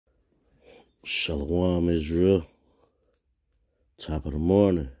Shalawam, Israel. Top of the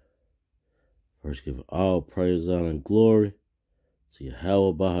morning. First, give all praise, honor, and glory to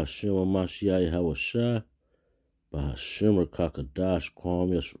Yahweh, Bahashim, Mashiach, Yahweh Shai, Bahashim, Kakadash, Kwam,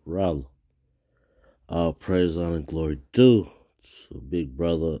 Yesrala. All praise, honor, and glory due to the big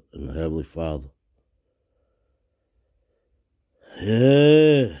brother and the Heavenly Father.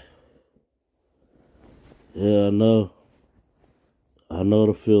 Yeah, I know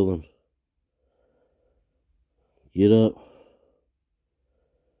the feeling. Get up.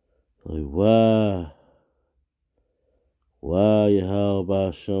 Like, why, Yahweh,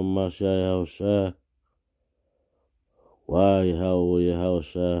 Bahashim, Mashiach, Yahweh Shai? Why, Yahweh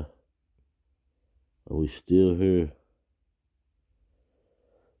Shai? Are we still here?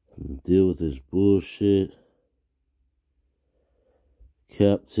 And deal with this bullshit.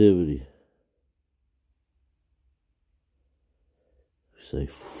 Captivity. Say,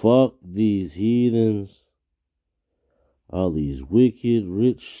 fuck these heathens. All these wicked,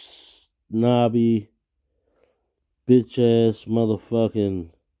 rich, snobby, bitch-ass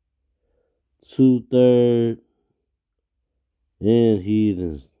motherfucking 2/3 and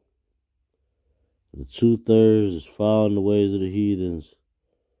heathens. The 2/3 is following the ways of the heathens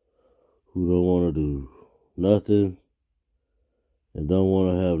who don't want to do nothing and don't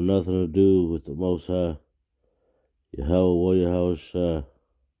want to have nothing to do with the Most High. Yahweh Shai.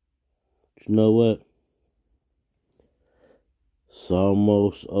 But you know what? It's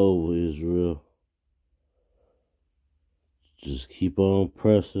almost over, Israel. Just keep on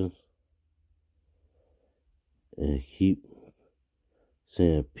pressing and keep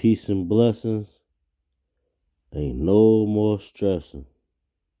saying peace and blessings. Ain't no more stressing.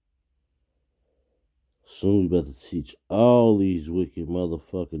 Soon we better teach all these wicked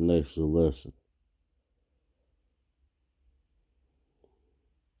motherfucking nations a lesson.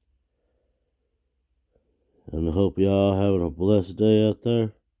 And I hope y'all having a blessed day out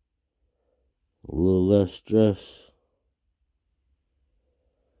there. A little less stress.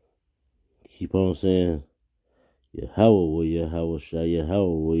 Keep on saying, Yahweh, Yahweh Shai,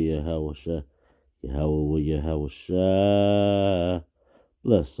 Yahweh, Yahweh Shai, Yahweh, Yahweh Shai.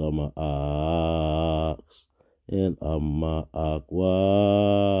 Bless all my ox and all my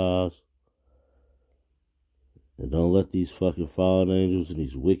aquas. And don't let these fucking fallen angels and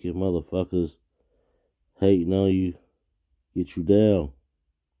these wicked motherfuckers hating on you get you down.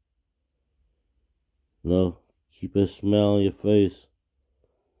 No, keep a smile on your face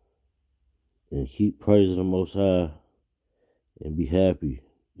and keep praising the Most High and be happy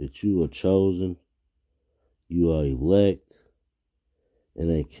that you are chosen, you are elect, and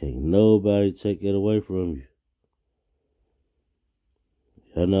they can't nobody take it away from you.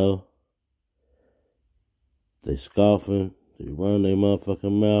 I know they scoffing, they run their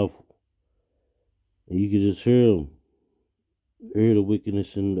motherfucking mouth, and you can just hear them, hear the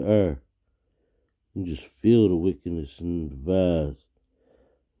wickedness in the air. You just feel the wickedness in the vibes.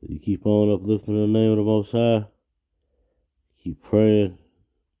 You keep on uplifting the name of the Most High. Keep praying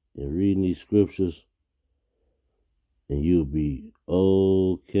and reading these scriptures, and you'll be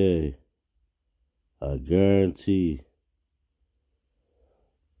okay. I guarantee.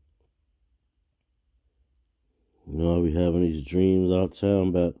 You know, I'll be having these dreams all the time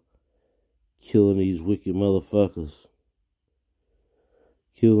about killing these wicked motherfuckers.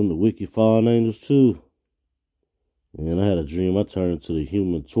 Killing the wicked fallen angels too. And I had a dream I turned into the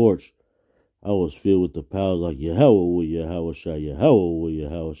Human Torch. I was filled with the powers like Yahweh, Yahweh Shai, Yahweh,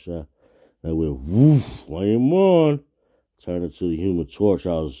 Yahweh Shai. And I went woof, flame on. Turned into the Human Torch.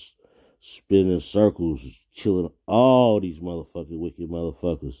 I was spinning circles, killing all these motherfucking wicked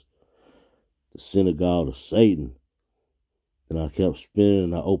motherfuckers. The synagogue of Satan. And I kept spinning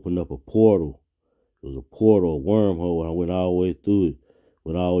and I opened up a portal. It was a portal, a wormhole, and I went all the way through it.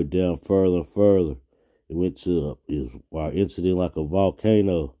 Went all the way down further and further. It went to our incident like a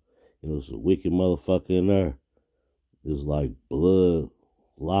volcano. And it was a wicked motherfucker in there. It was like blood,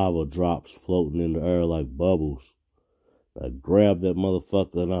 lava drops floating in the air like bubbles. I grabbed that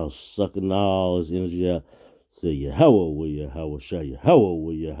motherfucker and I was sucking all his energy out. Said, Yahweh, Yahweh Shai,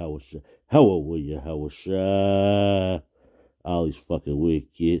 Yahweh, Yahweh Shai, Yahweh, Yahweh Shai. All these fucking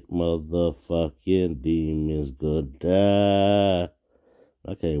wicked motherfucking demons gonna die.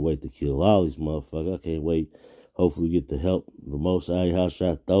 I can't wait to kill all these motherfuckers. I can't wait. Hopefully get the help. The Most High, how should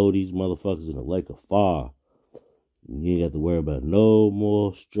I throw these motherfuckers in the lake of fire? You ain't got to worry about no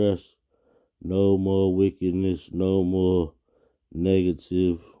more stress, no more wickedness, no more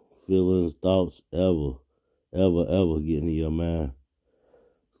negative feelings, thoughts ever getting in your mind.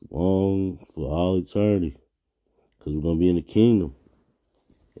 Long for all eternity. Because we're going to be in the kingdom.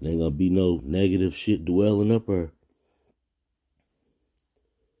 It ain't gonna be no negative shit dwelling up her.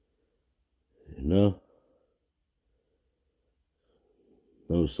 You know?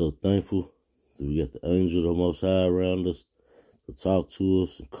 I'm so thankful that we got the angel of the Most High around us to talk to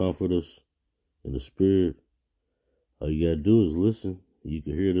us and comfort us in the spirit. All you gotta do is listen. You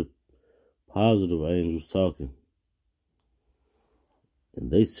can hear the positive angels talking. And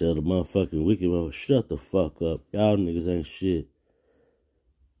they tell the motherfucking wicked mother, shut the fuck up. Y'all niggas ain't shit.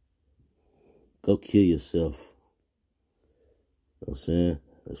 Go kill yourself. You know what I'm saying?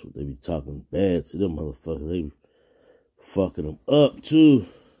 That's what they be talking bad to them motherfuckers. They be fucking them up too.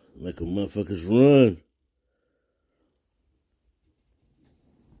 Make them motherfuckers run.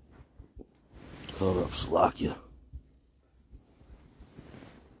 Hold up, Slovakia.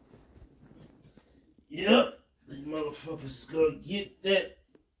 Yep. These motherfuckers gonna get that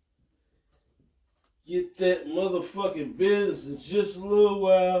motherfucking business in just a little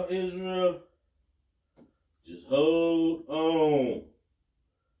while, Israel. Just hold on.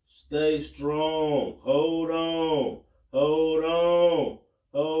 Stay strong. Hold on. Hold on.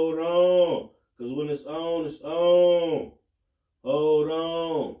 Hold on. Because when it's on, it's on. Hold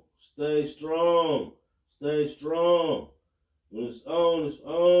on. Stay strong. Stay strong. When it's on, it's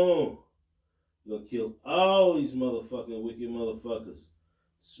on. You're gonna kill all these motherfucking wicked motherfuckers.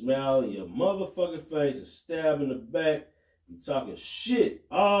 Smile in your motherfucking face and stab in the back. You talking shit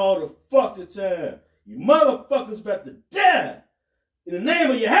all the fucking time. You motherfuckers about to die. In the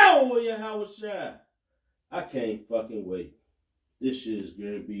name of Yahweh or Yahweh Shai. I can't fucking wait. This shit is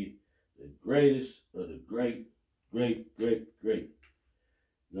gonna be the greatest of the great. You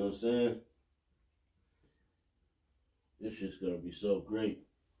know what I'm saying? This shit's gonna be so great.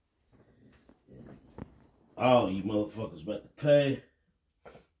 All you motherfuckers about to pay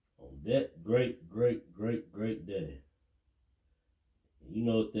on that great day. You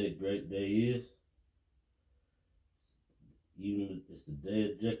know what that great day is? Even it's the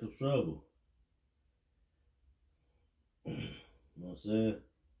day of Jacob's trouble. You know what I'm saying?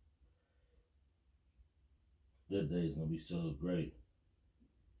 That day is gonna be so great.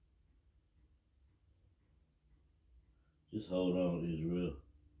 Just hold on, Israel.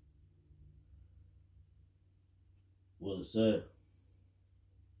 What it say?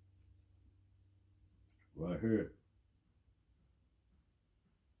 Right here.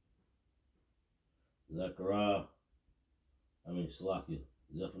 Salakia.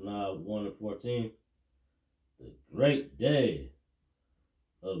 Zephaniah 1:14. The great day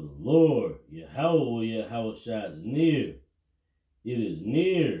of the Lord, Yahweh, Yahweh Shai is near. It is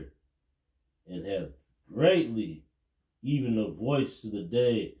near and hath greatly, even the voice to the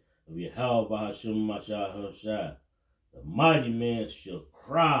day of Yahweh Bahashim Mashah Shai. The mighty man shall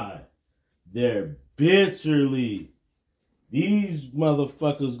cry there bitterly. These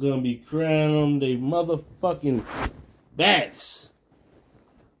motherfuckers gonna be crying on their motherfucking backs,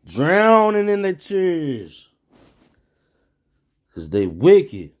 drowning in their tears. Because they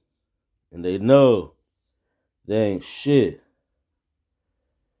wicked and they know they ain't shit.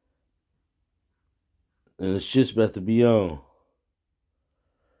 And the shit's about to be on.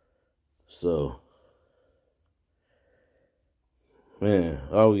 So, man,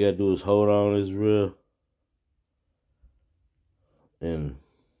 all we gotta do is hold on, Israel. And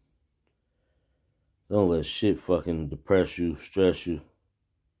don't let shit fucking depress you, stress you.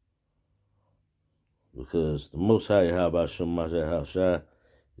 Because the Most High, how about Shemashah Shai,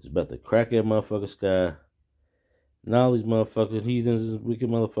 is about to crack that motherfucking sky. And all these motherfuckers, heathens, wicked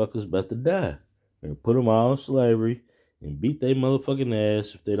motherfuckers, about to die. And put them all in slavery and beat their motherfucking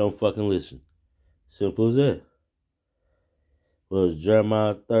ass if they don't fucking listen. Simple as that. What does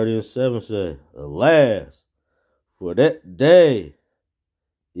Jeremiah 30:7 say? Alas, for that day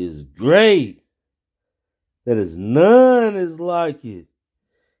is great, that is none is like it.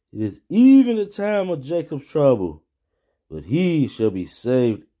 It is even the time of Jacob's trouble, but he shall be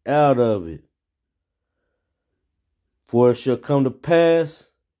saved out of it. For it shall come to pass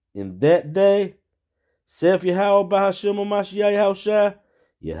in that day, saith Yahweh Bahashim Mashiach Yahushai,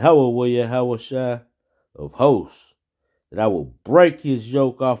 Yahweh Yahweh Shai of hosts, that I will break his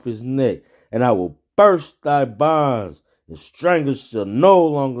yoke off his neck, and I will burst thy bonds, and strangers shall no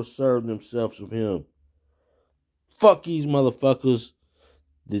longer serve themselves of him. Fuck these motherfuckers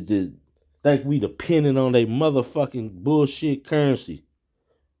that think we dependent on their motherfucking bullshit currency.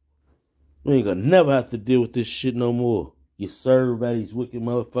 We ain't gonna never have to deal with this shit no more. Get served by these wicked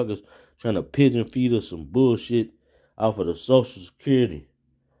motherfuckers trying to pigeon feed us some bullshit off of the Social Security.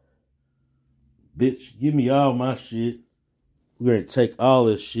 Bitch, give me all my shit. We're gonna take all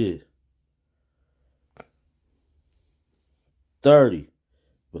this shit. 30.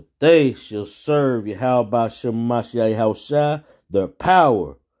 But they shall serve Yahweh Shemashah Yahushua, their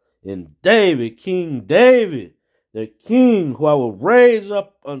power. And David, King David, their king, who I will raise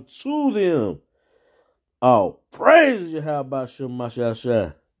up unto them. All praise Yahweh Shemashah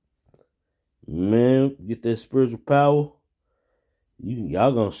Yahushua. Man, get that spiritual power.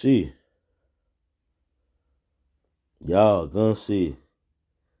 Y'all gonna see. Y'all gonna see.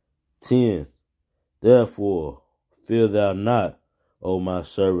 10. Therefore, fear thou not, O my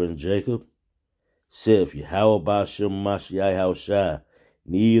servant Jacob, saith Yahweh Ba'ashem Mashiach Yahushua,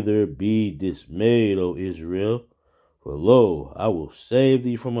 neither be dismayed, O Israel, for lo, I will save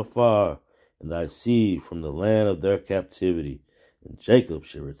thee from afar, and thy seed from the land of their captivity. And Jacob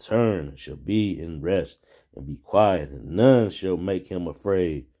shall return, and shall be in rest, and be quiet, and none shall make him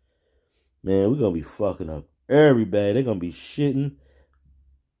afraid. Man, we're going to be fucking up everybody. They're going to be shitting,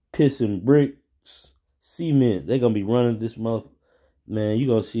 pissing bricks, cement. They're going to be running this motherfucker. Man, you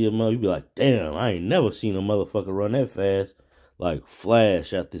going to see a mother, you be like, damn, I ain't never seen a motherfucker run that fast. Like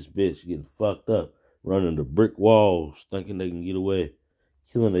Flash out this bitch getting fucked up, running the brick walls, thinking they can get away,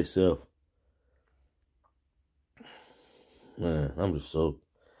 killing themselves. Man, I'm just so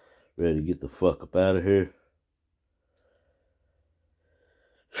ready to get the fuck up out of here.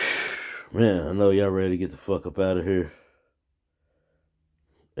 Man, I know y'all ready to get the fuck up out of here.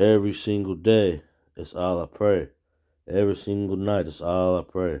 Every single day, that's all I pray. Every single night, that's all I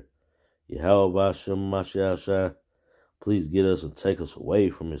pray. Yahweh Ba'ashem Mashiach, please get us and take us away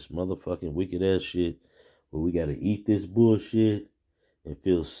from this motherfucking wicked ass shit where we gotta eat this bullshit and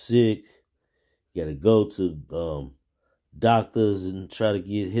feel sick. Gotta go to doctors and try to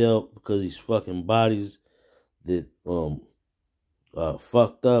get help because these fucking bodies that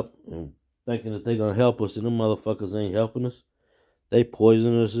fucked up and thinking that they gonna help us, and them motherfuckers ain't helping us. They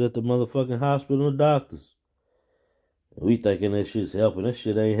poison us at the motherfucking hospital and doctors. And we thinking that shit's helping. That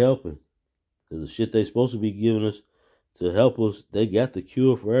shit ain't helping. Because the shit they supposed to be giving us to help us, they got the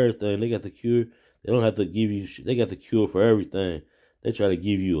cure for everything. They got the cure. They don't have to give you shit. They got the cure for everything. They try to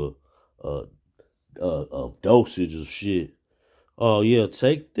give you a dosage of shit. Oh, yeah,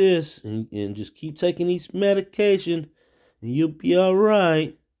 take this and just keep taking these medication and you'll be all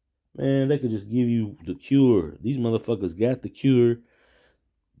right. Man, they could just give you the cure. These motherfuckers got the cure.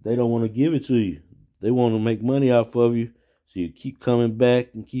 They don't want to give it to you. They want to make money off of you. So you keep coming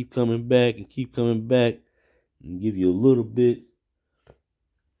back and keep coming back and keep coming back and give you a little bit.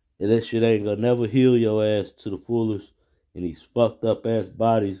 And that shit ain't going to never heal your ass to the fullest in these fucked up ass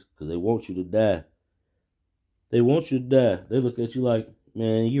bodies because they want you to die. They want you to die. They look at you like,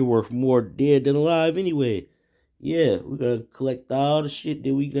 man, you're worth more dead than alive anyway. Yeah, we're going to collect all the shit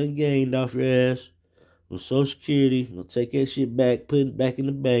that we done gained off your ass on Social Security. We'll take that shit back, put it back in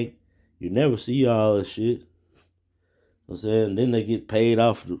the bank. You never see all that shit. You know what I'm saying? And then they get paid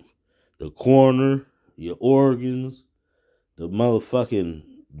off the coroner, your organs, the motherfucking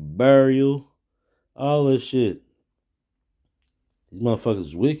burial, all that shit. These motherfuckers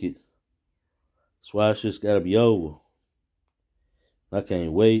is wicked. That's why it's just gotta be over. I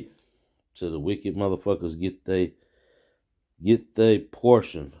can't wait till the wicked motherfuckers get they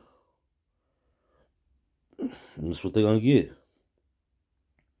portion. And that's what they're gonna get.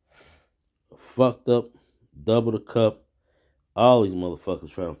 Fucked up, double the cup. All these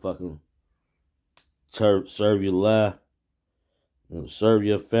motherfuckers trying to fucking serve you lie. And serve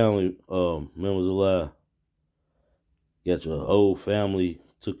your family members a lie. Got your whole family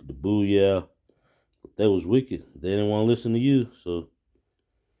took the booyah. But they was wicked. They didn't want to listen to you. So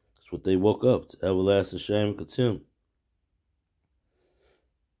that's what they woke up to. Everlasting shame and contempt.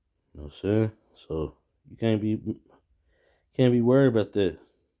 You know what I'm saying? So you can't be worried about that.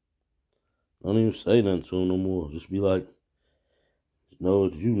 Don't even say nothing to them no more. Just be like, know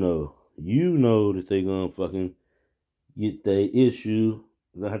what you know. You know that they gonna fucking get their issue.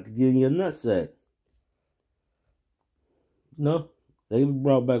 They're gonna have to get in your nutsack. No, they be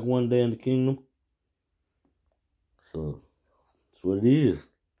brought back one day in the kingdom. So that's what it is.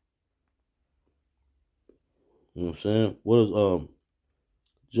 You know what I'm saying? What does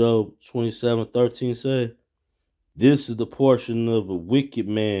Job 27:13 say? This is the portion of a wicked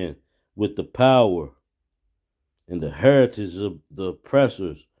man with the power and the heritage of the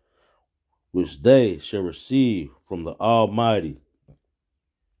oppressors, which they shall receive from the Almighty.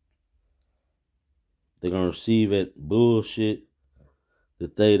 They're going to receive that bullshit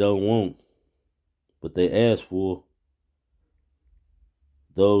that they don't want, but they ask for.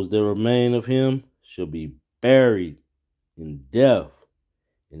 Those that remain of him shall be buried in death,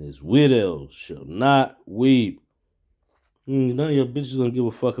 and his widows shall not weep. None of your bitches going to give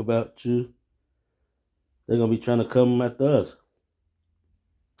a fuck about you. They're going to be trying to come after us.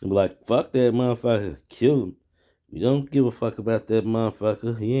 And be like, fuck that motherfucker. Kill him. We don't give a fuck about that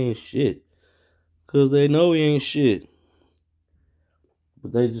motherfucker. He ain't shit. Because they know he ain't shit.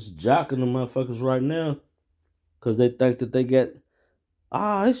 But they just jocking the motherfuckers right now. Because they think that they got,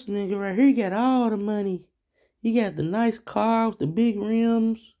 this nigga right here, he got all the money. He got the nice car with the big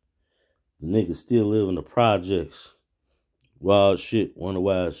rims. The nigga still live in the projects. Wild shit, wonder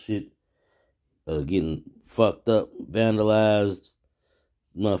wild shit. Getting fucked up, vandalized.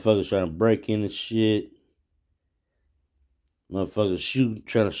 Motherfuckers trying to break in and shit. Motherfuckers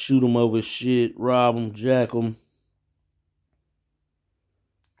trying to shoot him over shit, rob him, jack him.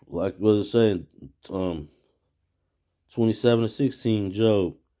 Like what it saying, 27-16,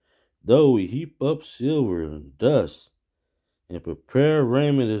 Job. Though we heap up silver and dust, and prepare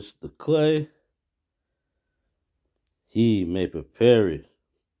raiment as the clay, he may prepare it,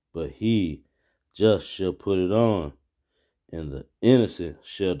 but he just shall put it on, and the innocent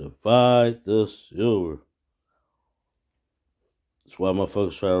shall divide the silver. That's why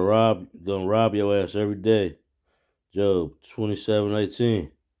motherfuckers gonna rob your ass every day. Job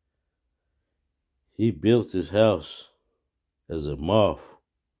 27:18. He built his house as a moth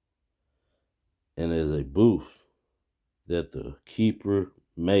and as a booth that the keeper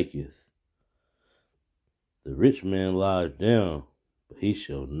maketh. The rich man lies down, but he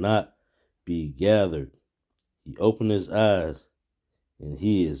shall not be gathered. He opened his eyes, and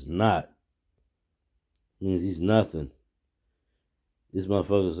he is not. Means he's nothing. These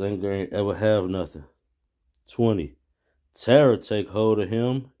motherfuckers ain't going to ever have nothing. 20. Terror take hold of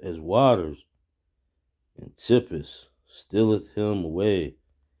him as waters, and tempest stealeth him away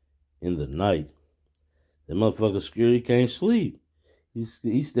in the night. That motherfucker scared, he can't sleep.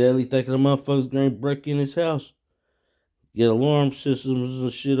 He's steadily thinking the motherfuckers going to break in his house. Get alarm systems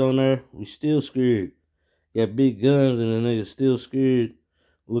and shit on there. We still scared. Got big guns and the nigga still scared.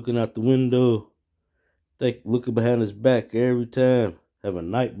 Looking out the window. Looking behind his back every time.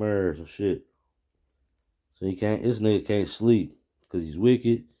 Having nightmares and shit. So this nigga can't sleep. Because he's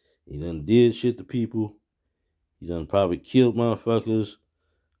wicked. He done did shit to people. He done probably killed motherfuckers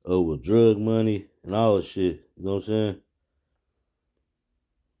over drug money and all that shit. You know what I'm saying?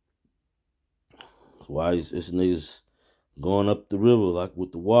 That's why this nigga's going up the river like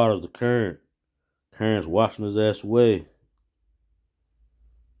with the waters, the current. Current's washing his ass away.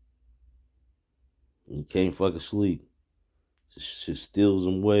 He can't fucking sleep. This shit steals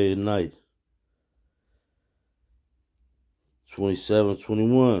him away at night.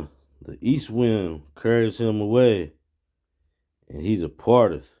 27-21. The east wind carries him away, and he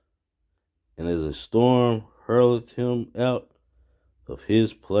departeth, and as a storm hurleth him out of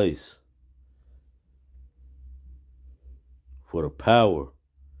his place. For the power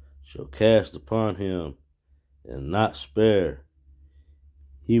shall cast upon him, and not spare.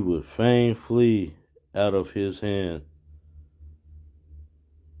 He would fain flee out of his hand.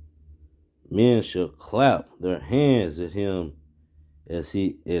 Men shall clap their hands at him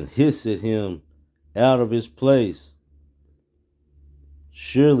and hiss at him out of his place.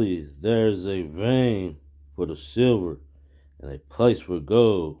 Surely there is a vein for the silver and a place for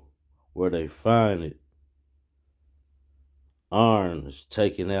gold where they find it. Iron is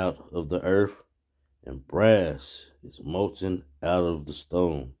taken out of the earth, and brass is molten out of the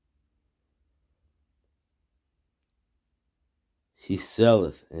stone. He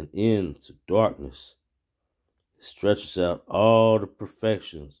selleth an end to darkness. He stretches out all the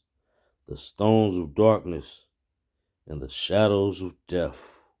perfections, the stones of darkness, and the shadows of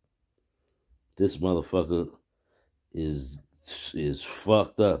death. This motherfucker is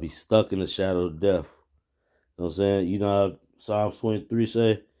fucked up. He's stuck in the shadow of death. You know what I'm saying? You know how Psalms 23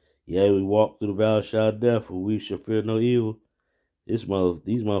 say, "Yea, we walk through the valley of shadow of death, for we shall fear no evil." These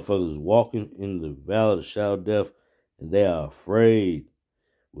motherfuckers is walking in the valley of the shadow of death, and they are afraid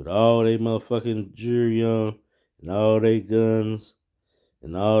with all they motherfucking jewelry on, and all they guns,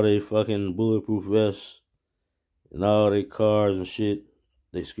 and all they fucking bulletproof vests, and all they cars and shit.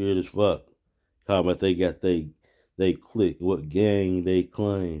 They scared as fuck. Talking about they got they clique, what gang they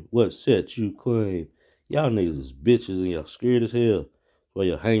claim, what set you claim. Y'all niggas is bitches and y'all scared as hell. While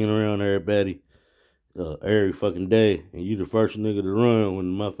you're hanging around everybody every fucking day, and you the first nigga to run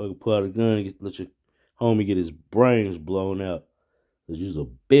when the motherfucker pull out a gun and let your homie get his brains blown out. Cause you's a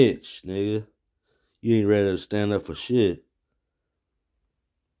bitch, nigga. You ain't ready to stand up for shit.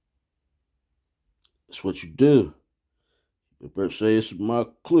 That's what you do. You better say, "This is my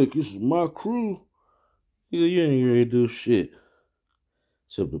clique, this is my crew." You ain't ready to do shit.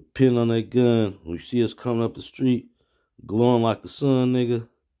 So pin on that gun. When you see us coming up the street, glowing like the sun, nigga,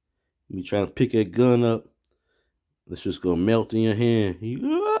 you trying to pick that gun up, it's just gonna melt in your hand.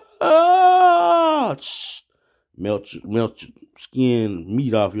 Ah! Melt your skin,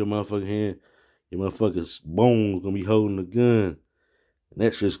 meat off your motherfucking hand. Your motherfucking bones gonna be holding the gun. And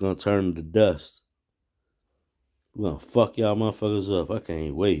that shit's gonna turn into dust. We're gonna fuck y'all motherfuckers up. I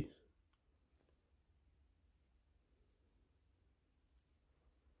can't wait.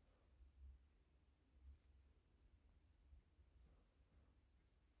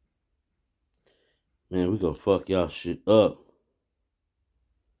 Man, we gonna fuck y'all shit up.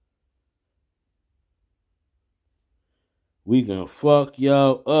 We gonna fuck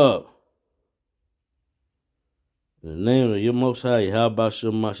y'all up. In the name of your Most High, how about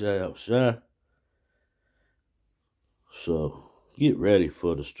your Mashiach? So, get ready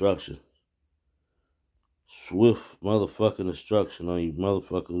for destruction. Swift motherfucking destruction on you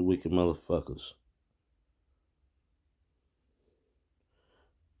motherfuckers, wicked motherfuckers.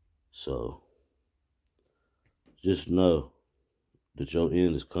 So, just know that your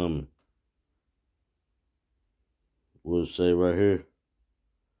end is coming. What does it say right here?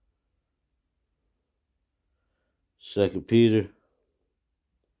 2 Peter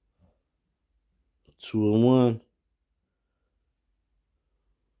 2:1.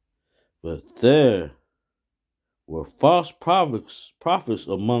 But there were false prophets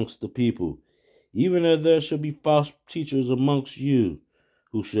amongst the people, even as there shall be false teachers amongst you,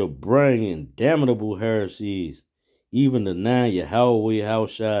 who shall bring in damnable heresies, even deny Yahweh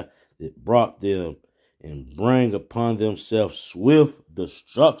Yahushua that brought them, and bring upon themselves swift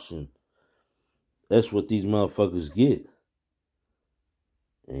destruction. That's what these motherfuckers get.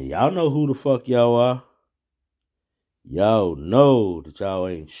 And y'all know who the fuck y'all are. Y'all know that y'all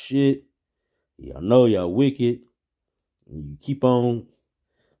ain't shit. Y'all know y'all wicked. And you keep on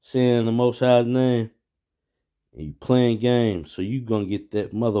saying the Most High's name. And you playing games. So you gonna get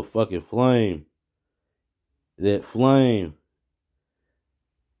that motherfucking flame. That flame.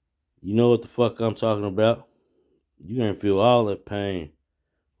 You know what the fuck I'm talking about. You gonna feel all that pain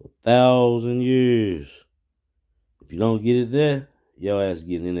for 1,000 years. If you don't get it there, your ass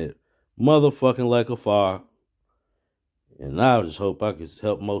getting in it motherfucking like a fire. And I just hope I can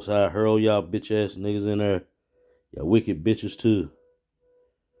help Most High hurl y'all bitch ass niggas in there. Y'all wicked bitches too.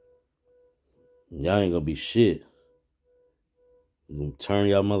 Y'all ain't gonna be shit. I'm gonna turn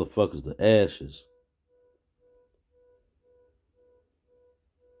y'all motherfuckers to ashes.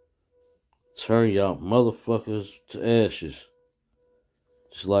 Turn y'all motherfuckers to ashes.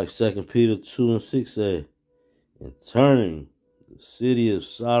 Just like 2 Peter 2:6 say. And turning the city of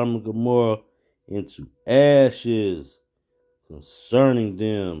Sodom and Gomorrah into ashes, concerning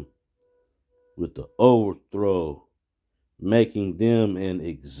them with the overthrow, making them an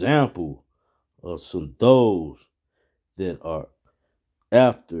example of some those that are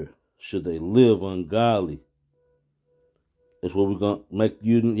after, should they live ungodly. That's what we're gonna make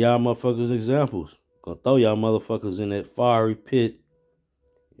y'all motherfuckers examples. Gonna throw y'all motherfuckers in that fiery pit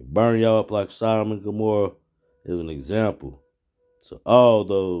and burn y'all up like Sodom and Gomorrah as an example to all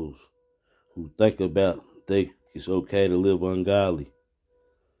those who think it's okay to live ungodly.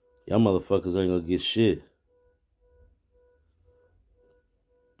 Y'all motherfuckers ain't gonna get shit.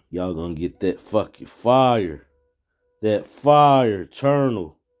 Y'all gonna get that fucking fire. That fire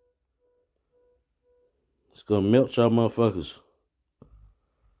eternal. It's gonna melt y'all motherfuckers.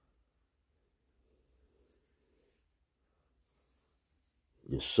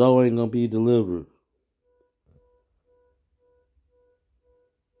 Your soul ain't gonna be delivered.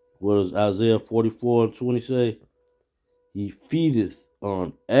 What does Isaiah 44:20 say? He feedeth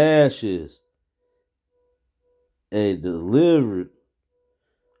on ashes, a delivered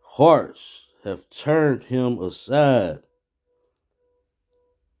hearts have turned him aside,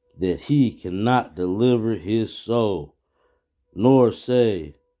 that he cannot deliver his soul, nor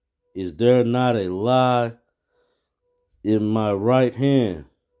say, is there not a lie in my right hand?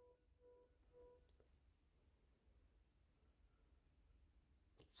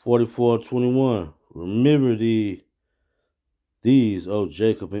 (44:21). Remember these, O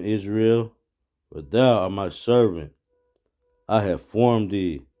Jacob and Israel, for thou art my servant. I have formed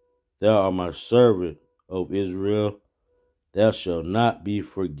thee. Thou art my servant, O Israel. Thou shalt not be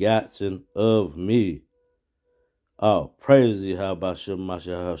forgotten of me. Oh, praise thee, how about Shem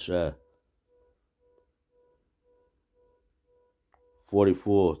Mashiach.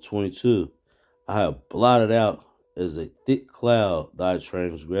 44:22. I have blotted out as a thick cloud thy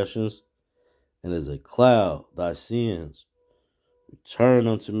transgressions, and as a cloud thy sins. Return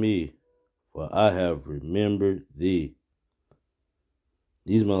unto me, for I have remembered thee.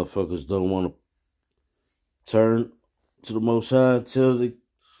 These motherfuckers don't want to turn to the Most High until they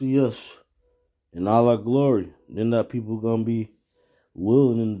see us in all our glory. Then that people gonna be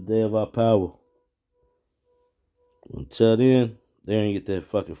willing in the day of our power. Until then, they ain't get that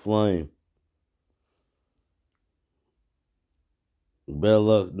fucking flame. Better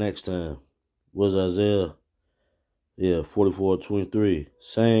luck next time. Was Isaiah? Yeah, 44:23.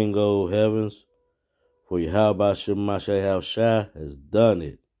 Saying, O heavens, for Yahweh Shemashah has done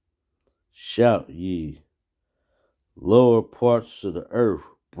it. Shout ye, lower parts of the earth,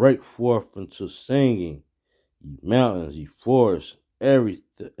 break forth into singing, ye mountains, ye forests, every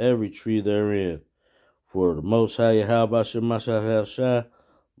tree therein. For the Most High Yahweh Shemashah,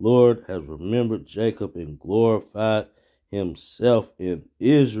 Lord, has remembered Jacob and glorified himself in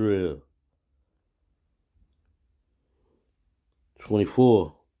Israel.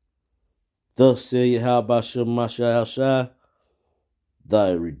 24. Thus saith Yahweh Shemashah,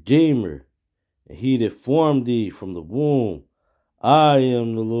 thy Redeemer, and he that formed thee from the womb. I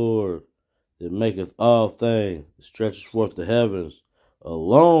am the Lord that maketh all things, that stretches forth the heavens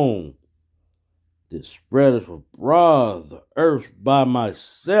alone, that spreadeth abroad the earth by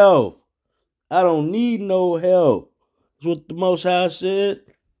myself. I don't need no help. That's what the Most High said.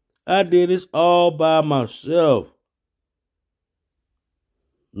 I did this all by myself.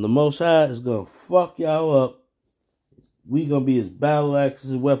 And the Most High is going to fuck y'all up. We going to be his battle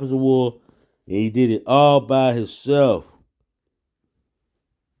axes and weapons of war. And he did it all by himself.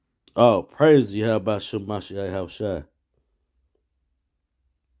 Oh, praise you, how about Shemashah Haushai.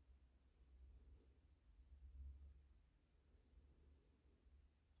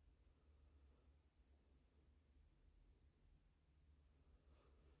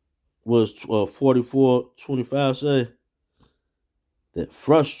 Was 44:25 say? That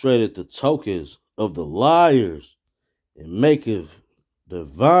frustrated the tokens of the liars and maketh the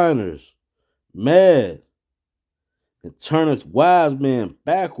diviners mad, and turneth wise men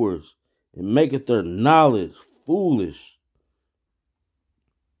backwards, and maketh their knowledge foolish.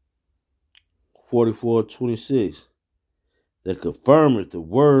 44:26. That confirmeth the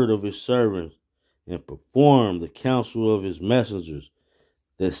word of his servants, and performed the counsel of his messengers,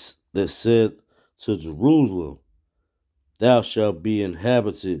 that said to Jerusalem, thou shalt be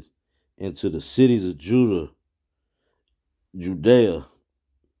inhabited, and to the cities of Judea,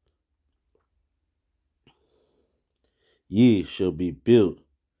 ye shall be built,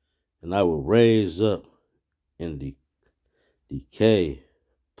 and I will raise up and decay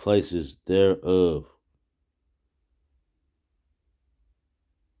places thereof.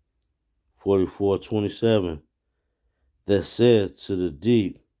 44:27. That said to the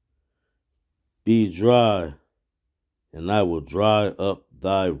deep, be dry, and I will dry up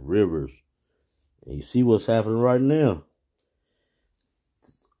thy rivers. And you see what's happening right now.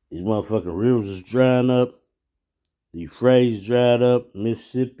 These motherfucking rivers is drying up. The Euphrates dried up.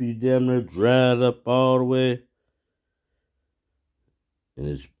 Mississippi damn near dried up all the way. And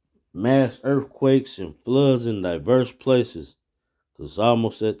there's mass earthquakes and floods in diverse places. Because it's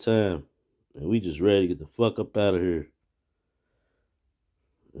almost that time. And we just ready to get the fuck up out of here.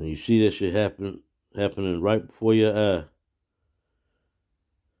 And you see that shit happening right before your eye.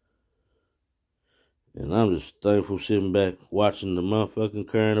 And I'm just thankful sitting back watching the motherfucking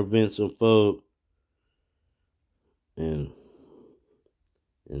current events unfold and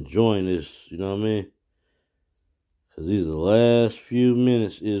enjoying this, you know what I mean? Because these are the last few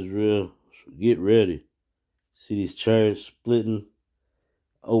minutes, Israel. So get ready. See these chariots splitting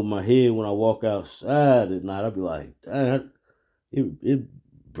over my head when I walk outside at night. I'll be like, dang, it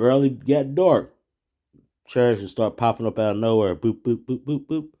barely got dark. Chariots just start popping up out of nowhere. Boop, boop, boop, boop,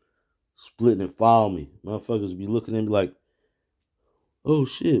 boop. Splitting and follow me. Motherfuckers be looking at me like, oh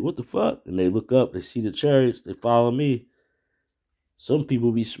shit, what the fuck? And they look up, they see the chariots, they follow me. Some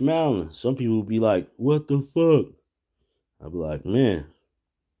people be smiling. Some people be like, what the fuck? I'll be like, man,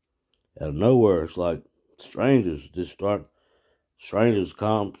 out of nowhere, it's like strangers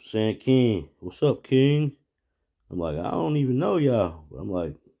come saying, King, what's up, King? I'm like, I don't even know y'all. But I'm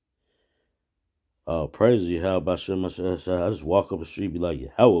like, oh, praise you, how about myself? I just walk up the street, be like,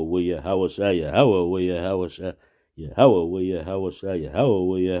 Yahweh, will Yahweh Shai, Yahweh, will Yahweh Shai, Yahweh, will Yahweh Shai, Yahweh,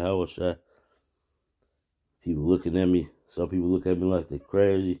 will Yahweh Shai. People looking at me. Some people look at me like they're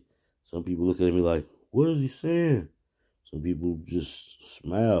crazy. Some people look at me like, what is he saying? Some people just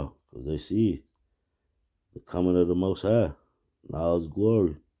smile because they see the coming of the Most High and all his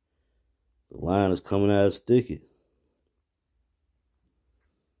glory. The lion is coming out of his thicket.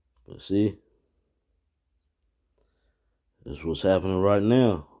 But see, that's what's happening right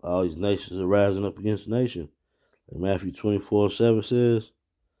now. All these nations are rising up against nation. Like Matthew 24:7 says,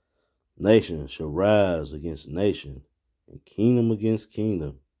 nation shall rise against nation, and kingdom against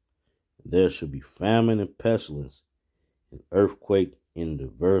kingdom. And there shall be famine and pestilence, and earthquake in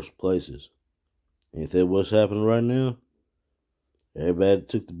diverse places. Ain't that what's happening right now? Everybody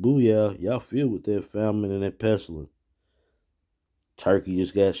took the booyah. Y'all feel with that famine and that pestilence. Turkey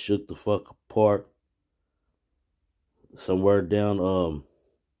just got shook the fuck apart. Somewhere down,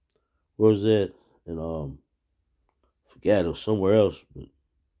 where was that? And forgot it was somewhere else, but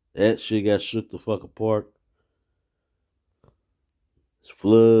that shit got shook the fuck apart. It's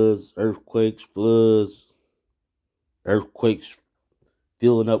floods, earthquakes,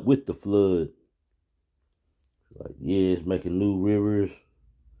 filling up with the flood. Like, yeah, it's making new rivers.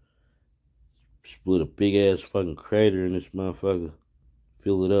 Split a big ass fucking crater in this motherfucker.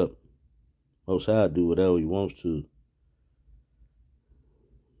 Fill it up. Most High do whatever he wants to.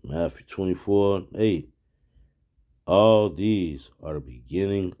 Matthew 24:8. All these are the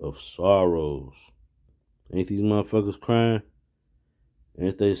beginning of sorrows. Ain't these motherfuckers crying?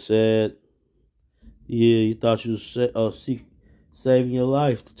 Ain't they sad? Yeah, you thought you was saving your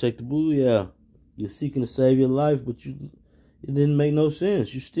life to take the booyah. You're seeking to save your life, but it didn't make no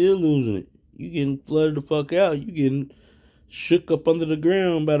sense. You still losing it. You getting flooded the fuck out. You getting shook up under the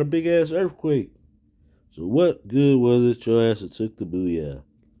ground by the big ass earthquake. So what good was it your ass that took the booyah?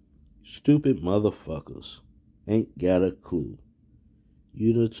 Stupid motherfuckers. Ain't got a clue.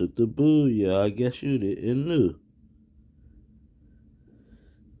 You done took the booyah. I guess you didn't know.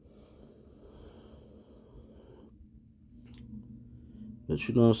 But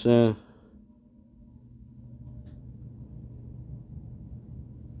you know what I'm saying?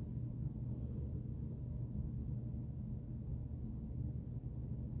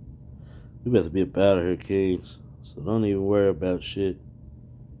 We better be up out of here, kings. So don't even worry about shit.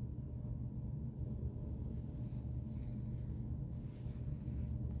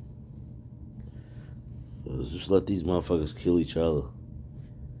 Just let these motherfuckers kill each other.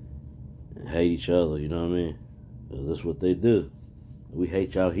 And hate each other, you know what I mean? Because that's what they do. We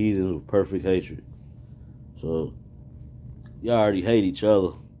hate y'all heathens with perfect hatred. So, y'all already hate each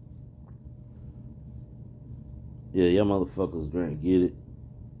other. Yeah, y'all motherfuckers gonna get it.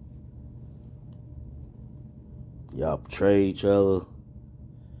 Y'all betray each other.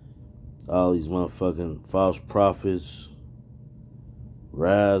 All these motherfucking false prophets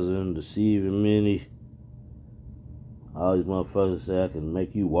rising, deceiving many. All these motherfuckers say I can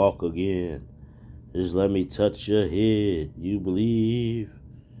make you walk again. Just let me touch your head. You believe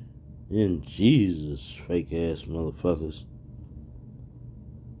in Jesus, fake ass motherfuckers.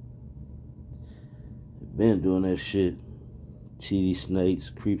 Been doing that shit. TD Snakes,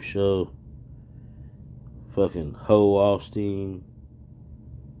 Creep Show, fucking Ho Austin,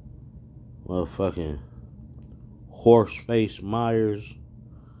 motherfucking Horseface Myers.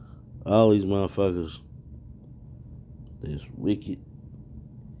 All these motherfuckers. That's wicked.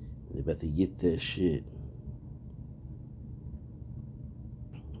 They about to get that shit.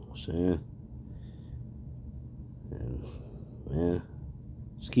 You know what I'm saying? And, man,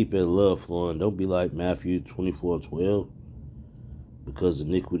 just keep that love flowing. Don't be like Matthew 24:12. Because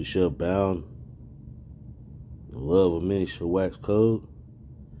iniquity shall abound, the love of many shall wax cold.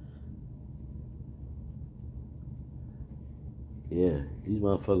 Yeah, these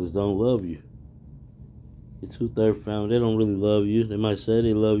motherfuckers don't love you. Your 2/3 family, they don't really love you. They might say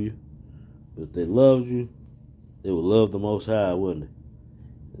they love you, but if they loved you, they would love the Most High, wouldn't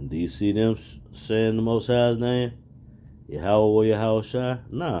they? And do you see them saying the Most High's name? Yahweh or Yahweh Shai?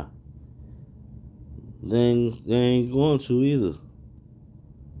 Nah. They ain't going to either.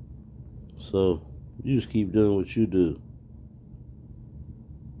 So, you just keep doing what you do.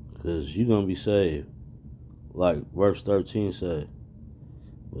 Because you're going to be saved. Like verse 13 say.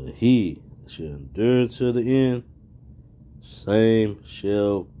 But he shall endure to the end, same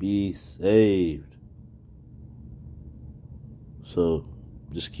shall be saved. So,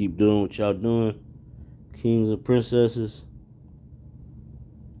 just keep doing what y'all doing, kings and princesses.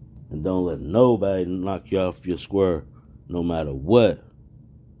 And don't let nobody knock you off your square, no matter what.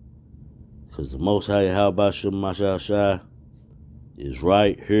 Because the Most High, how about Shai, is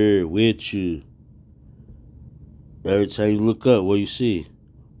right here with you. Every time you look up, what you see?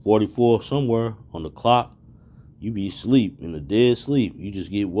 44 somewhere on the clock. You be asleep, in a dead sleep. You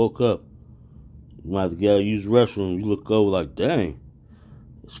just get woke up. You might have to get out and use the restroom. You look over like, dang,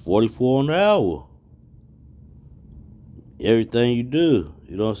 it's 44 on the hour. Everything you do,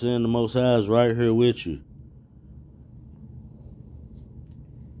 you know what I'm saying? The Most High is right here with you.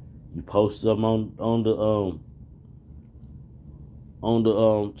 You post something on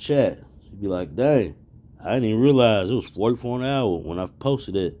the chat. You be like, dang, I didn't even realize it was 44 an hour when I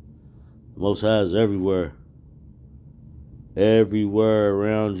posted it. The Most High is everywhere. Everywhere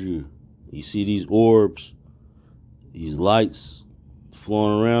around you. You see these orbs, these lights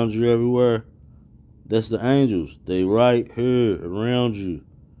flowing around you everywhere. That's the angels. They right here around you.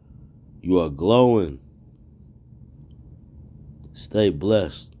 You are glowing. Stay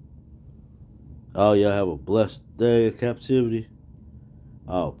blessed. Oh, y'all have a blessed day of captivity.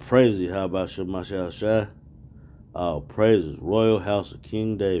 Oh, praises. How about Shemashah Shai? Oh, praises. Royal House of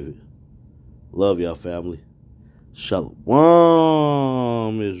King David. Love y'all, family.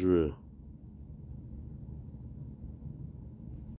 Shalawam, Israel.